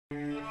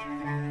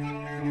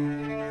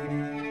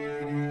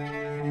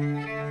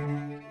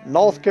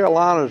North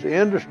Carolina's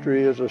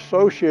industry is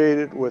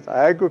associated with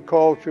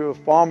agriculture,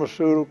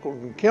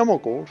 pharmaceuticals, and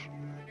chemicals,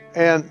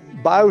 and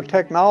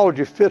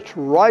biotechnology fits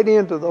right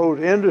into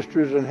those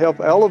industries and help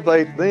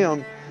elevate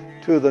them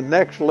to the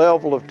next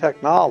level of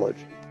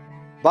technology.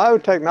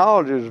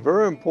 Biotechnology is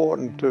very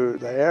important to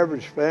the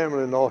average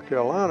family in North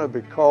Carolina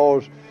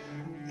because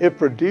it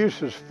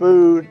produces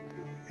food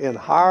in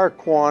higher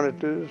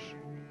quantities,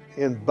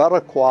 in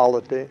better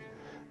quality,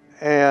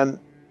 and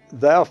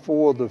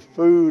therefore the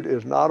food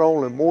is not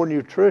only more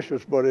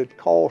nutritious, but it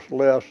costs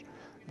less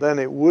than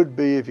it would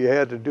be if you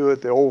had to do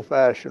it the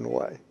old-fashioned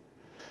way.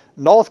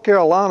 North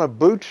Carolina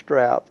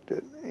bootstrapped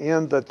it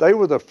in that they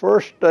were the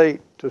first state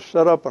to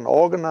set up an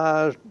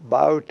organized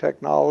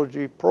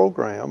biotechnology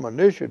program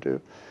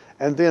initiative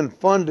and then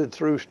funded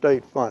through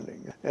state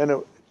funding. And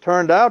it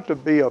turned out to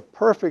be a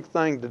perfect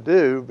thing to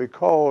do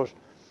because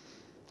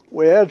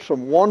we had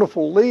some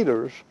wonderful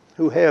leaders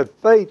who had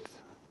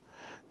faith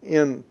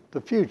in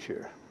the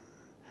future.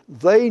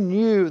 They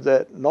knew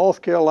that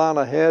North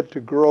Carolina had to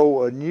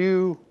grow a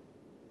new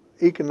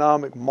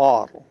economic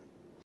model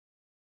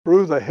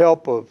through the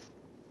help of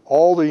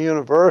all the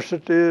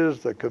universities,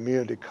 the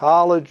community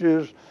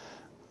colleges,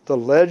 the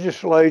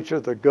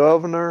legislature, the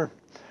governor,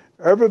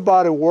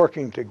 everybody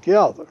working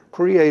together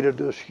created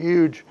this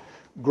huge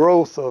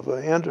growth of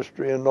the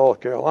industry in North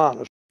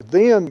Carolina.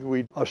 Then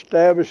we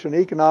established an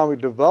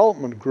economic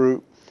development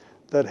group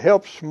that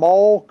helped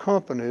small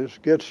companies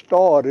get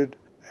started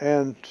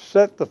and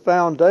set the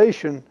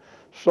foundation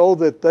so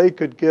that they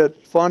could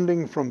get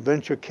funding from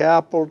venture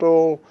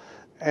capital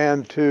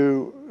and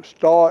to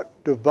start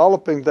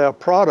developing their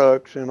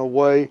products in a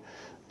way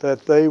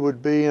that they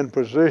would be in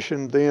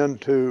position then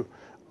to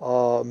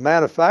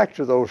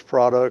manufacture those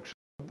products.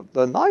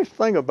 The nice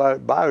thing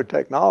about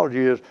biotechnology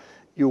is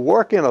you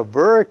work in a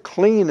very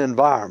clean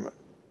environment.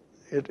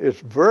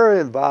 It's very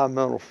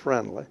environmental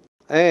friendly,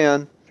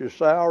 and your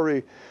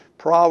salary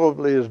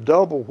probably is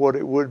double what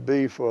it would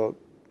be for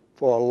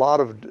a lot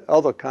of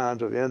other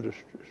kinds of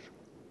industries.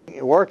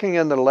 Working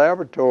in the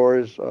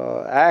laboratories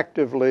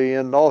actively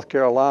in North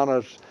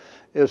Carolina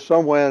is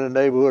somewhere in the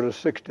neighborhood of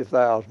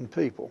 60,000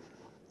 people.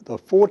 The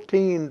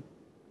 14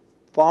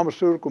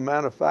 pharmaceutical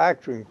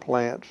manufacturing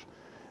plants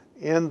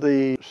in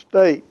the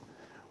state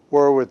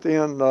were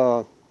within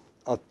a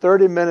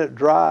 30-minute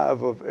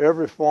drive of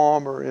every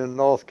farmer in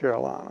North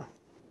Carolina.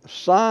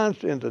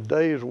 Science in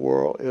today's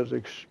world is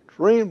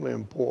extremely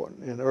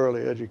important in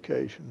early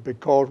education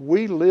because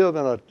we live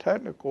in a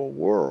technical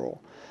world,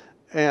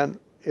 and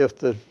if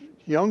the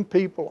young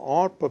people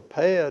aren't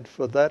prepared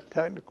for that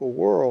technical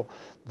world,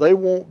 they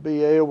won't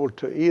be able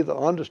to either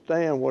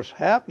understand what's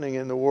happening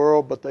in the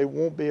world, but they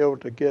won't be able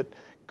to get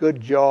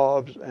good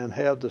jobs and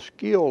have the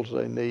skills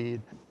they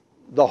need.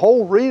 The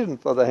whole reason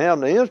for the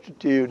Hamner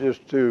Institute is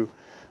to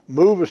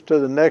move us to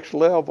the next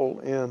level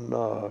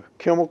in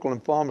chemical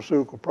and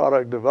pharmaceutical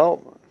product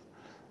development.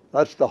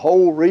 That's the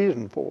whole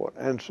reason for it.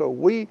 And so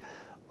we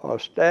are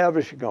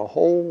establishing a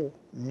whole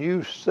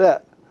new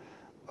set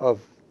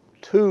of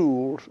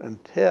tools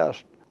and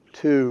tests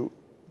to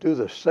do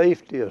the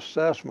safety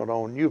assessment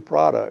on new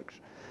products.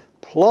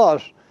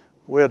 Plus,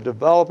 we're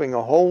developing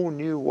a whole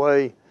new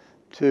way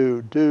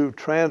to do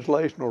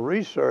translational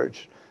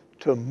research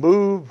to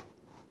move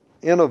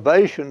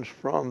innovations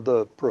from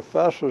the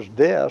professor's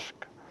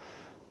desk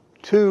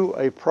to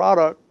a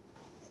product.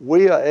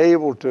 We are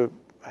able to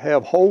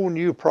have whole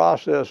new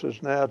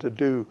processes now to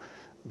do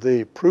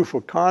the proof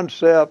of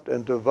concept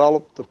and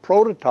develop the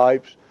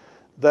prototypes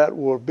that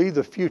will be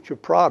the future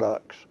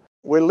products.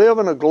 We live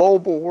in a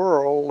global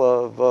world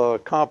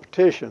of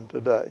competition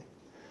today.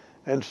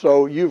 And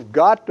so you've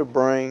got to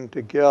bring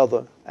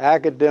together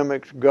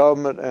academics,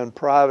 government, and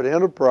private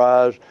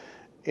enterprise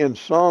in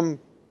some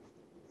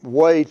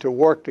way to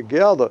work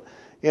together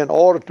in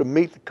order to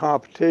meet the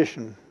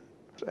competition.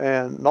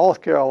 And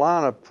North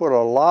Carolina put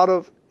a lot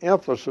of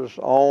emphasis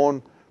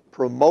on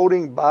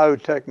promoting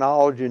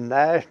biotechnology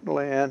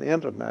nationally and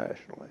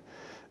internationally.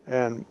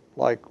 And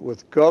like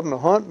with Governor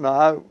Hunt and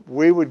I,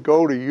 we would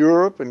go to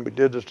Europe, and we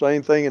did the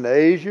same thing in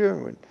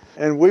Asia,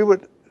 and we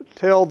would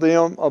tell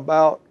them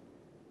about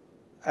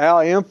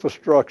our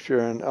infrastructure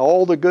and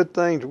all the good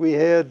things we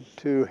had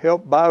to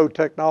help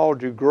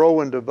biotechnology grow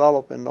and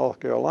develop in North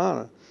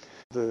Carolina.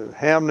 The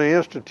Hamner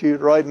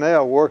Institute right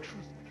now works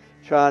with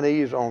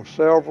Chinese on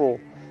several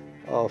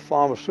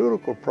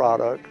pharmaceutical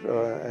products,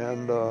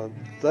 and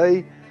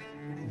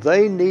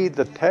they need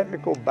the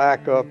technical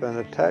backup and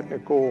the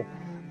technical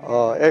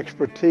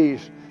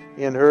expertise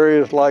in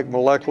areas like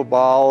molecular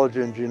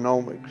biology and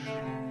genomics.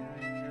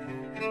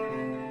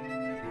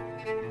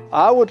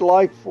 I would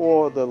like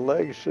for the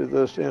legacy of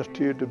this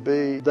institute to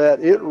be that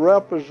it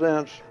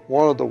represents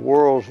one of the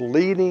world's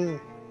leading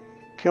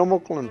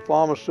chemical and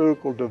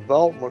pharmaceutical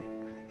development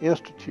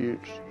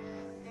institutes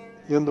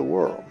in the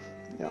world.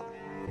 Yeah.